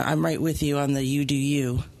I'm right with you on the you do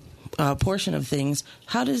you portion of things.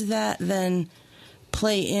 How does that then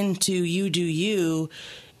play into you do you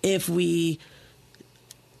if we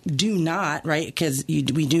do not, right? Because we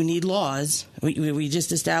do need laws. We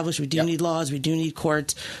just established we do need laws. We do need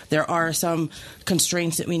courts. There are some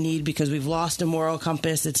constraints that we need because we've lost a moral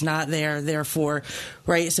compass. It's not there. Therefore,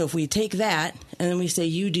 right? So if we take that and then we say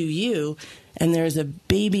you do you, and there's a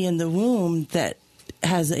baby in the womb that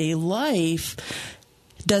has a life,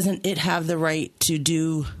 doesn't it have the right to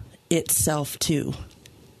do itself too?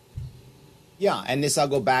 Yeah, and this I'll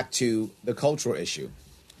go back to the cultural issue.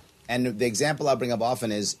 And the example I bring up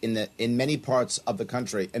often is in many parts of the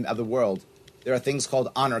country and of the world, there are things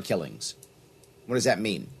called honor killings. What does that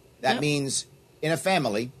mean? That means in a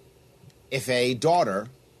family, if a daughter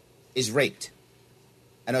is raped,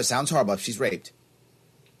 I know it sounds horrible if she's raped,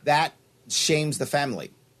 that shames the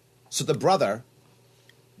family. So the brother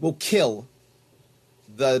will kill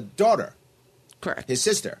the daughter, correct, his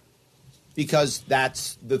sister, because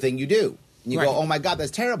that's the thing you do. And you go, oh my God,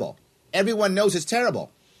 that's terrible. Everyone knows it's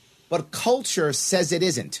terrible. But culture says it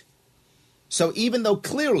isn't. So even though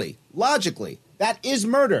clearly, logically, that is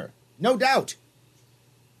murder, no doubt,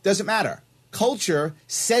 doesn't matter. Culture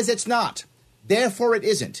says it's not. Therefore, it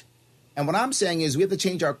isn't. And what I'm saying is we have to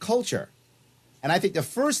change our culture. And I think the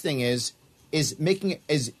first thing is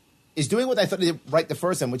doing what I thought I did right the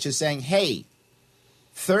first time, which is saying, hey,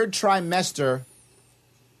 third trimester,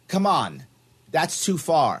 come on, that's too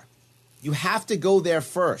far. You have to go there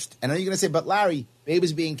first. And I know you're going to say, but Larry,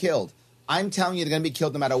 baby's being killed. I'm telling you they're going to be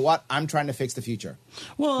killed no matter what. I'm trying to fix the future.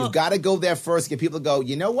 Well, you've got to go there first, get people to go,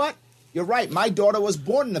 you know what? You're right. My daughter was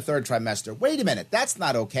born in the third trimester. Wait a minute. That's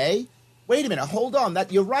not okay. Wait a minute. Hold on.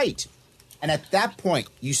 You're right. And at that point,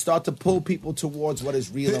 you start to pull people towards what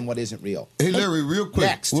is real and what isn't real. Hey, Larry, real quick.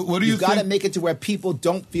 Next, what do you you've got to make it to where people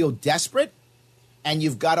don't feel desperate, and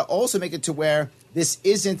you've got to also make it to where this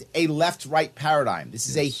isn't a left-right paradigm. This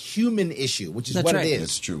is a human issue, which is what it is.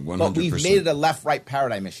 That's true, 100%. But we've made it a left-right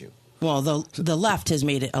paradigm issue. Well, the left has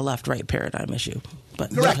made it a left-right paradigm issue.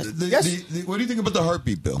 But Correct. What do you think about the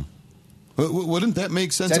heartbeat bill? Wouldn't that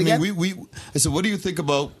make sense? Say it I mean, again? I said, what do you think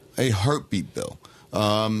about a heartbeat bill?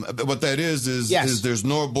 What that is there's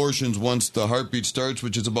no abortions once the heartbeat starts,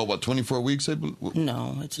 which is about, 24 weeks? I believe?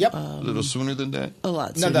 No, it's a little sooner than that. A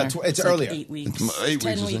lot No, sooner. it's like earlier. 8 weeks.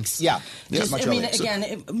 10 weeks. Yeah. Just, much I mean, earlier.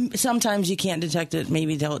 again, sometimes you can't detect it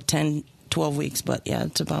maybe till 10, 12 weeks, but yeah,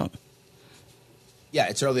 it's about. Yeah,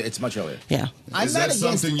 it's earlier. It's much earlier. Yeah. I'm Is not that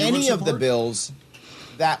against something you any would of the support? bills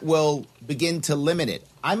that will begin to limit it.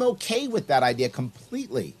 I'm okay with that idea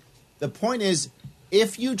completely. The point is,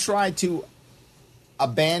 if you try to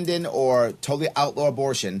abandon or totally outlaw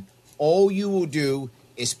abortion, all you will do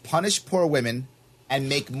is punish poor women and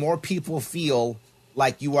make more people feel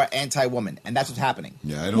like you are anti-woman. And that's what's happening.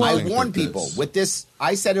 Yeah, I don't I think warn that people that's- with this.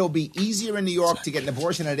 I said it will be easier in New York to get an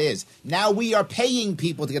abortion than it is. Now we are paying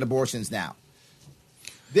people to get abortions now.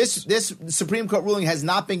 This Supreme Court ruling has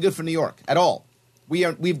not been good for New York at all.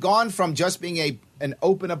 We've gone from just being an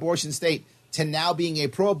open abortion state to now being a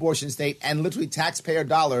pro-abortion state and literally taxpayer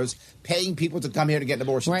dollars paying people to come here to get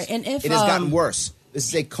abortions. Right, and if, it has gotten worse. This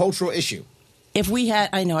is a cultural issue. If we had,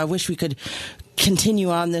 I wish we could continue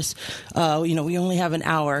on this. We only have an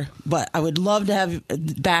hour, but I would love to have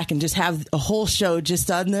it back and just have a whole show just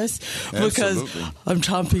on this because Absolutely. I'm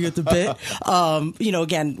chomping at the bit.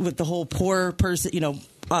 Again, with the whole poor person,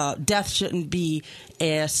 death shouldn't be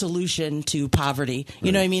a solution to poverty.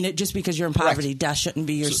 You know what I mean? Just because you're in poverty, Correct. death shouldn't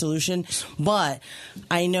be your solution. But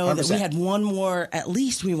I know that we 100%. had one more, at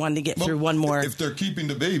least we wanted to get through one more. If they're keeping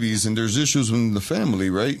the babies and there's issues in the family,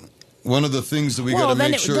 right? One of the things that we got to then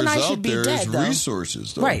make sure then is I should out be there dead, is though.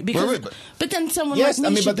 resources, though. Right, because, But but then someone Yes,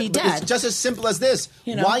 like me should be but dead. it's just as simple as this.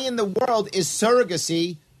 Why in the world is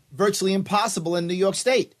surrogacy virtually impossible in New York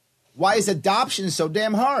State? Why is adoption so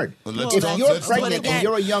damn hard? Well, If let's you're talk- pregnant again- and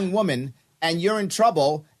you're a young woman and you're in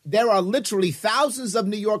trouble, there are literally thousands of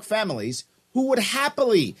New York families who would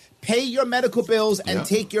happily pay your medical bills and Yeah.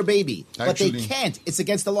 take your baby. But they Actually- can't. It's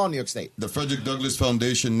against the law in New York State. the Frederick Douglass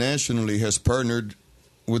Foundation nationally has partnered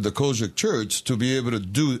with the Kojic Church to be able to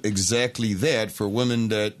do exactly that for women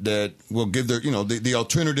that will give their the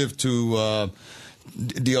alternative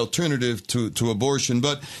to abortion.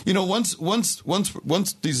 But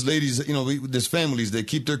once these ladies these families, they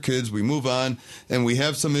keep their kids, we move on, and we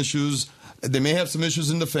have some issues. They may have some issues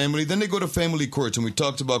in the family. Then they go to family courts, and we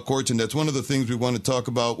talked about courts, and that's one of the things we want to talk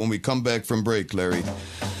about when we come back from break, Larry.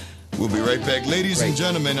 We'll be right back. Ladies and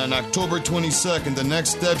gentlemen, on October 22nd, the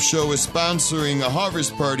Next Step Show is sponsoring a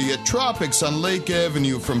harvest party at Tropics on Lake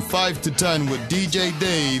Avenue from 5 to 10 with DJ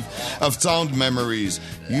Dave of Sound Memories.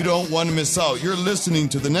 You don't want to miss out. You're listening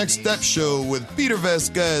to the Next Step Show with Peter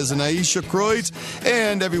Vasquez and Aisha Kreutz,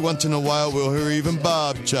 and every once in a while we'll hear even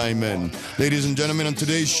Bob chime in. Ladies and gentlemen, on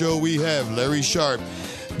today's show we have Larry Sharpe,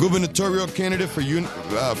 gubernatorial candidate for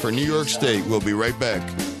New York State. We'll be right back.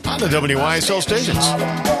 On the WYSL stations.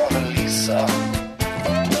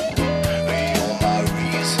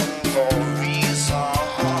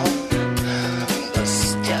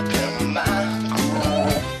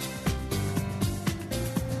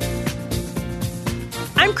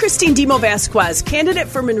 I'm Christine Demo Vasquez, candidate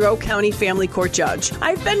for Monroe County Family Court Judge.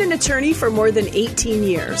 I've been an attorney for more than 18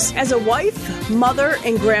 years. As a wife, mother,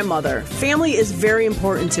 and grandmother, family is very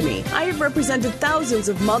important to me. I have represented thousands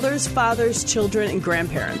of mothers, fathers, children, and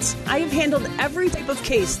grandparents. I have handled every type of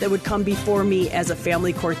case that would come before me as a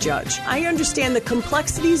family court judge. I understand the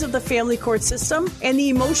complexities of the family court system and the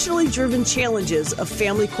emotionally driven challenges of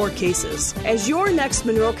family court cases. As your next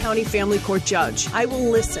Monroe County Family Court Judge, I will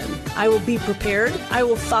listen. I will be prepared. I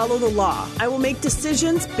will follow the law. I will make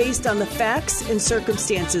decisions based on the facts and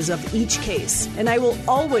circumstances of each case. And I will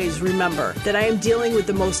always remember that I am dealing with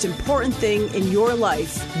the most important thing in your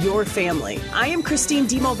life, your family. I am Christine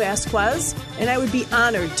Demo Vasquez, and I would be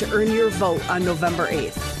honored to earn your vote on November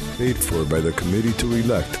 8th. Paid for by the committee to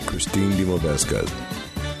elect Christine Demo Vasquez.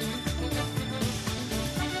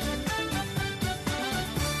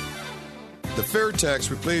 The fair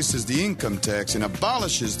tax replaces the income tax and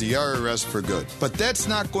abolishes the IRS for good. But that's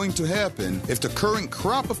not going to happen if the current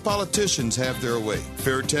crop of politicians have their way.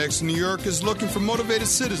 Fair Tax New York is looking for motivated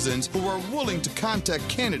citizens who are willing to contact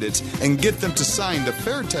candidates and get them to sign the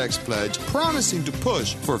Fair Tax Pledge, promising to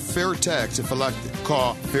push for fair tax if elected.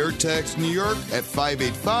 Call Fair Tax New York at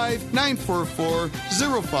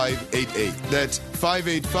 585-944-0588. That's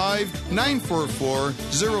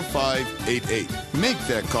 585-944-0588. Make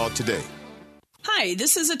that call today. Hi,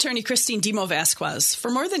 this is attorney Christine Demo Vasquez. For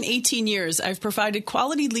more than 18 years, I've provided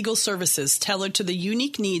quality legal services tailored to the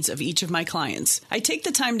unique needs of each of my clients. I take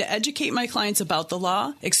the time to educate my clients about the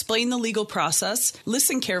law, explain the legal process,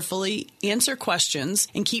 listen carefully, answer questions,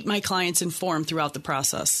 and keep my clients informed throughout the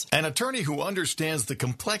process. An attorney who understands the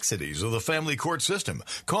complexities of the family court system.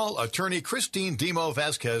 Call attorney Christine Demo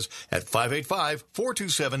Vasquez at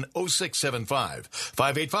 585-427-0675.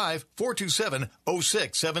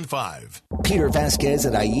 585-427-0675. Peter Vasquez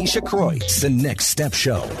and Aisha Kreutz, The Next Step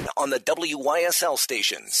Show on the WYSL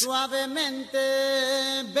stations.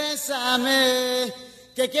 Suavemente, bésame,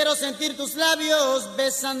 que quiero sentir tus labios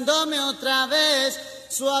besándome otra vez.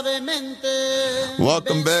 Suavemente.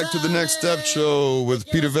 Welcome back to The Next Step Show with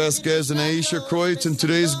Peter Vasquez and Aisha Kreutz, and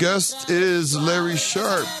today's guest is Larry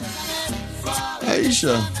Sharpe.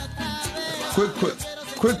 Aisha,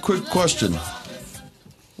 quick question.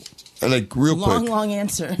 Like real quick. Long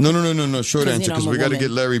answer. No. Short answer, because we got to get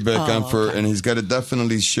Larry back on okay. and he's got to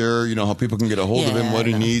definitely share, how people can get a hold of him, what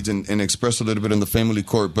he needs, and express a little bit in the family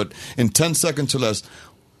court. But in 20 seconds or less,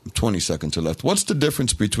 what's the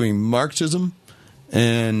difference between Marxism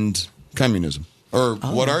and communism? Or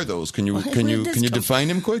what are those? Can you define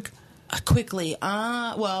them quickly?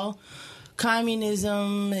 Well,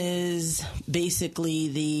 communism is basically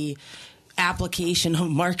the application of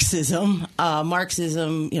Marxism.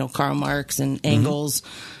 Marxism, Karl Marx and Engels.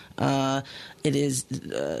 It is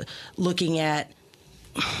looking at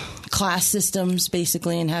class systems,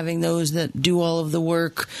 basically, and having those that do all of the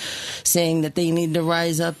work, saying that they need to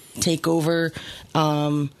rise up, take over.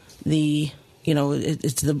 It's the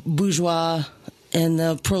bourgeois and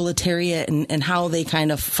the proletariat and how they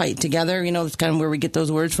kind of fight together. That's kind of where we get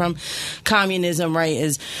those words from. Communism, right,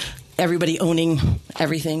 is everybody owning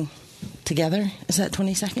everything together. Is that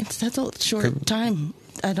 20 seconds? That's a short time.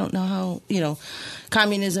 I don't know how,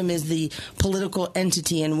 communism is the political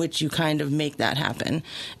entity in which you kind of make that happen.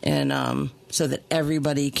 And so that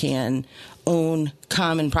everybody can own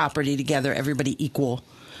common property together, everybody equal,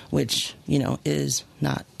 which, is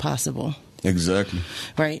not possible. Exactly.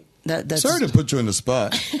 Right? That's, sorry to put you in the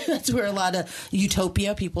spot. That's where a lot of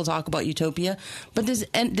utopia, people talk about utopia. But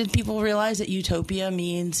did people realize that utopia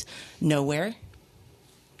means nowhere?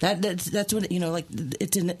 That's what,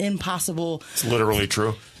 it's an impossible. It's literally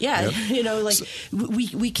true. Yeah. Yep.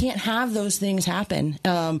 We can't have those things happen.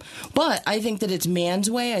 But I think that it's man's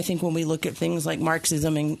way. I think when we look at things like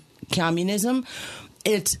Marxism and communism,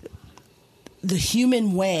 it's the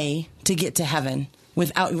human way to get to heaven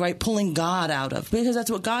without, pulling God out of, because that's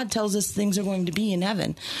what God tells us things are going to be in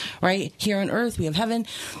heaven, right? Here on earth, we have heaven.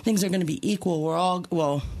 Things are going to be equal. We're all,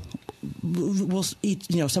 we'll each,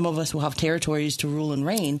 some of us will have territories to rule and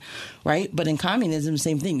reign, right? But in communism,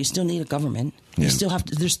 same thing. You still need a government. You still have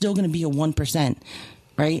to. There's still going to be a 1%,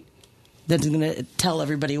 right? That's going to tell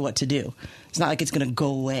everybody what to do. It's not like it's going to go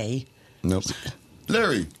away. Nope.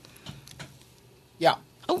 Larry. Yeah.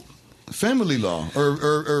 Oh. Family law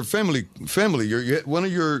or family. One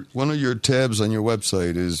of your tabs on your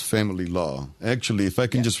website is family law. Actually, if I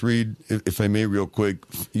can just read, if I may, real quick,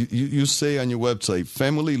 you say on your website,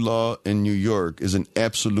 family law in New York is an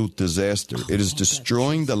absolute disaster. It is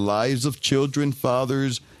destroying the lives of children,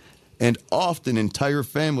 fathers, and often entire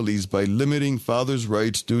families by limiting fathers'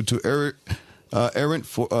 rights due to errant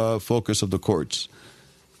focus of the courts.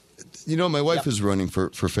 My wife is running for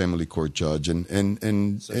family court judge,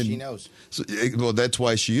 and she knows. So, well, that's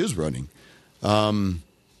why she is running.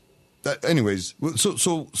 Anyways,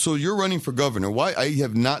 so you're running for governor. Why? I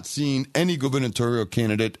have not seen any gubernatorial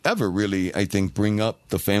candidate ever really, I think, bring up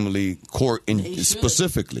the family court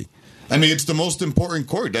specifically. I mean, it's the most important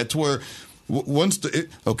court. That's where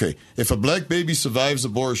if a black baby survives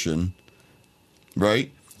abortion,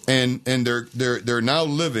 right? And they're now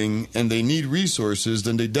living and they need resources,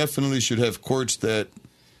 then they definitely should have courts that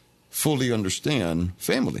fully understand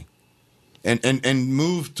family and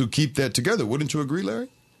move to keep that together. Wouldn't you agree, Larry?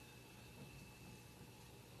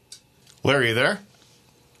 Larry, you there?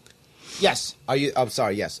 Yes. Are you? I'm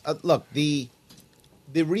sorry. Yes. Look, the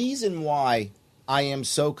reason why I am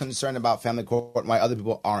so concerned about family court and why other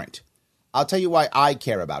people aren't, I'll tell you why I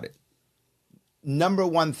care about it. Number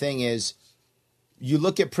one thing is, you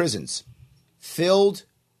look at prisons filled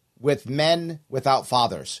with men without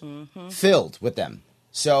fathers, filled with them.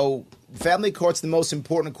 So family court's the most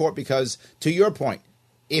important court because, to your point,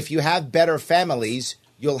 if you have better families,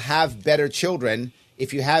 you'll have better children.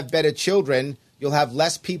 If you have better children, you'll have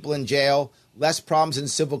less people in jail, less problems in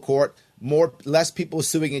civil court, less people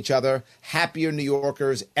suing each other, happier New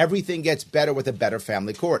Yorkers. Everything gets better with a better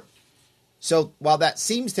family court. So while that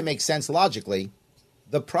seems to make sense logically,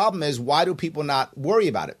 the problem is, why do people not worry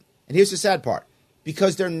about it? And here's the sad part.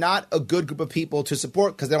 Because they're not a good group of people to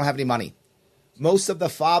support because they don't have any money. Most of the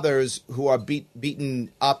fathers who are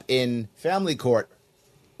beaten up in family court,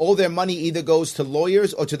 all their money either goes to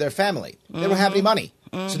lawyers or to their family. They don't have any money,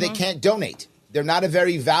 so they can't donate. They're not a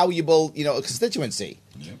very valuable, constituency.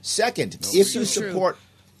 Yep. Second, if you support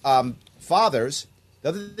fathers, the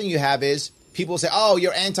other thing you have is people say, "Oh,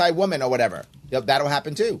 you're anti-woman" or whatever. That'll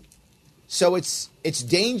happen too. So it's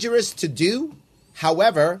dangerous to do.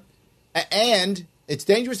 However, and it's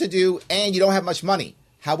dangerous to do, and you don't have much money.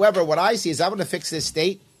 However, what I see is I want to fix this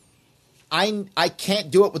state. I can't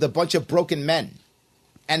do it with a bunch of broken men.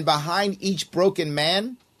 And behind each broken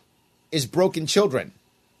man is broken children.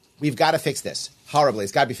 We've got to fix this. Horribly.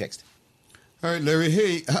 It's got to be fixed. All right, Larry.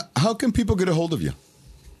 Hey, how can people get a hold of you?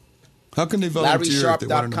 How can they volunteer?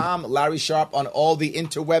 LarrySharpe.com. Larry Sharpe on all the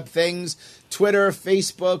interweb things. Twitter,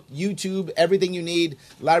 Facebook, YouTube, everything you need.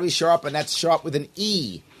 Larry Sharpe, and that's Sharpe with an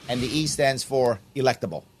E. And the E stands for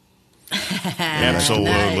electable.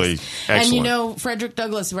 Absolutely. Nice. Excellent. And Frederick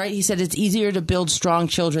Douglass, right? He said it's easier to build strong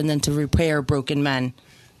children than to repair broken men.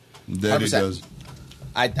 That 100%. He does.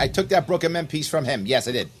 I took that broken men piece from him. Yes,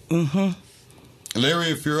 I did. Mm-hmm. Larry,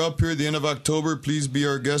 if you're up here at the end of October, please be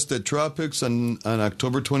our guest at Tropics on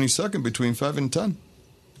October 22nd between 5 and 10.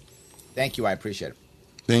 Thank you. I appreciate it.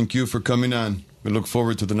 Thank you for coming on. We look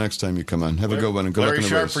forward to the next time you come on. Have a good one and good luck in the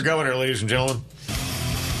Larry race. Sharpe for governor, ladies and gentlemen.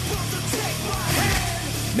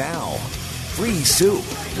 Now, Free Soup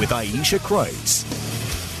with Aisha Kreutz.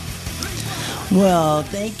 Well,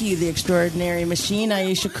 thank you, the extraordinary machine.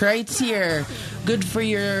 Aisha Kreutz here. Good for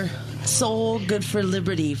your soul, good for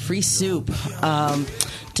liberty. Free soup.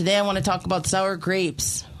 Today I want to talk about sour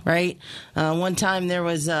grapes, right? One time there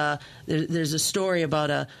was there's a story about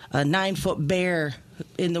a 9-foot bear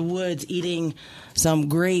in the woods eating some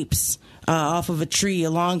grapes off of a tree.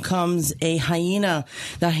 Along comes a hyena.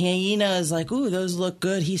 The hyena is like, ooh, those look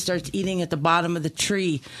good. He starts eating at the bottom of the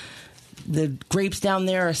tree. The grapes down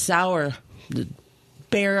there are sour. The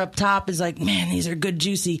bear up top is like, man, these are good,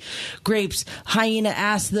 juicy grapes. Hyena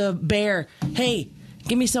asks the bear, hey,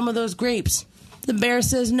 give me some of those grapes. The bear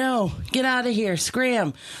says, no, get out of here,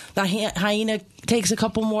 scram. The hyena takes a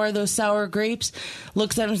couple more of those sour grapes,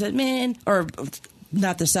 looks at him and says, man, or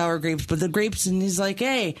not the sour grapes, but the grapes, and he's like,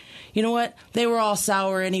 hey, you know what? They were all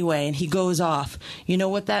sour anyway, and he goes off. You know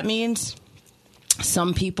what that means?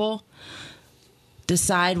 Some people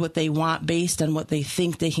decide what they want based on what they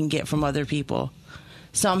think they can get from other people.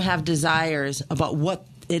 Some have desires about what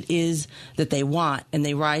it is that they want, and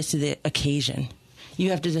they rise to the occasion.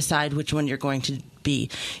 You have to decide which one you're going to be.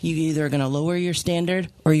 You either are going to lower your standard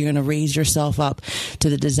or you're going to raise yourself up to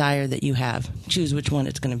the desire that you have. Choose which one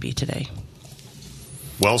it's going to be today.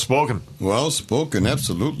 Well spoken. Well spoken,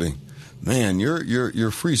 absolutely. Man,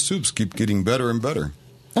 your free soups keep getting better and better.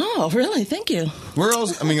 Oh, really? Thank you. Where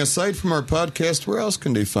else, aside from our podcast, where else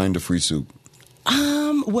can they find a free soup?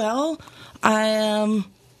 Well, I am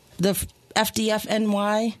the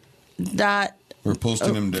FDFNY. We're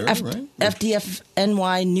posting them there, right?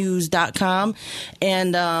 FDFNYnews.com.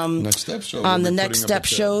 And Next Step show, on the Next Step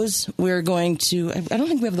shows, we're going to... I don't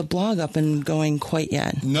think we have the blog up and going quite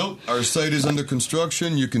yet. Nope. Our site is under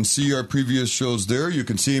construction. You can see our previous shows there. You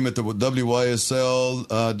can see them at the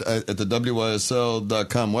WYSL, at the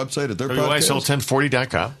WYSL.com website, at their podcast.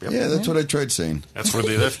 WYSL1040.com. Yep. Yeah, that's what I tried saying. That's where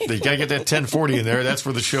you got to get that 1040 in there. That's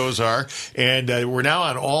where the shows are. And we're now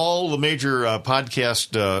on all the major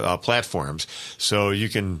podcast platforms. So you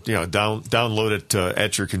can download it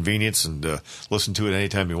at your convenience and listen to it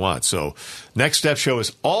anytime you want. So Next Step show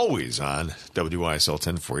is always on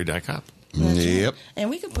WYSL1040.com. Yep. And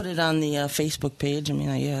we can put it on the Facebook page.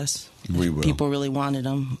 I guess. We will. People really wanted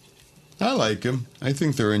them. I like them. I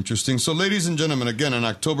think they're interesting. So, ladies and gentlemen, again, on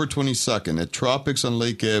October 22nd at Tropics on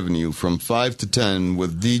Lake Avenue from 5 to 10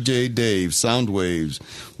 with DJ Dave, Soundwaves.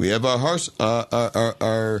 We have our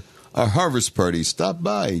harvest party. Stop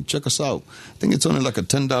by. Check us out. I think it's only like a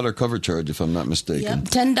 $10 cover charge, if I'm not mistaken. Yep,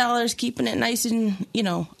 $10, keeping it nice and,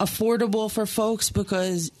 affordable for folks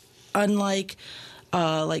because unlike,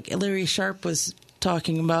 like Larry Sharpe was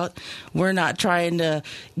talking about, we're not trying to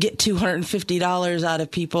get $250 out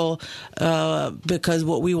of people because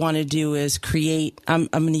what we want to do is create, I'm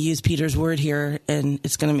going to use Peter's word here, and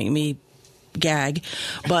it's going to make me gag,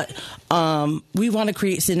 but we want to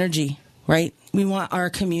create synergy. Right? We want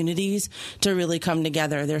our communities to really come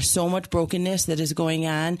together. There's so much brokenness that is going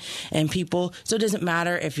on, and people, so it doesn't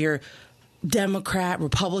matter if you're Democrat,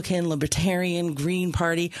 Republican, Libertarian, Green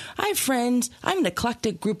Party. I have friends. I'm an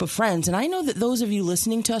eclectic group of friends, and I know that those of you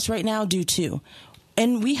listening to us right now do too.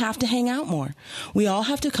 And we have to hang out more. We all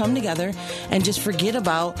have to come together and just forget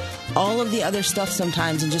about all of the other stuff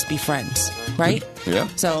sometimes and just be friends, right? Yeah.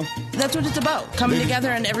 So that's what it's about, coming together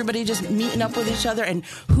and everybody just meeting up with each other. And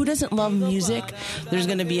who doesn't love music? There's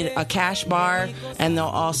going to be a cash bar, and there'll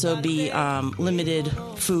also be limited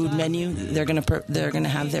food menu. They're going to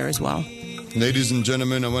have there as well. Ladies and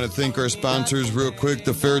gentlemen, I want to thank our sponsors real quick,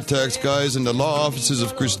 the Fair Tax guys and the law offices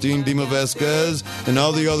of Christine Dima Vasquez and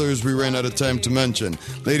all the others we ran out of time to mention.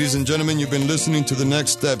 Ladies and gentlemen, you've been listening to The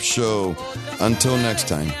Next Step Show. Until next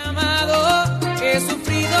time.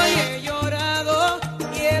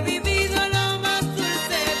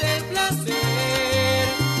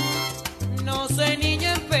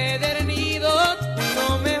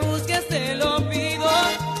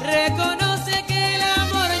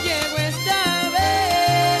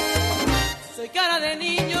 Cara de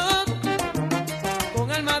niño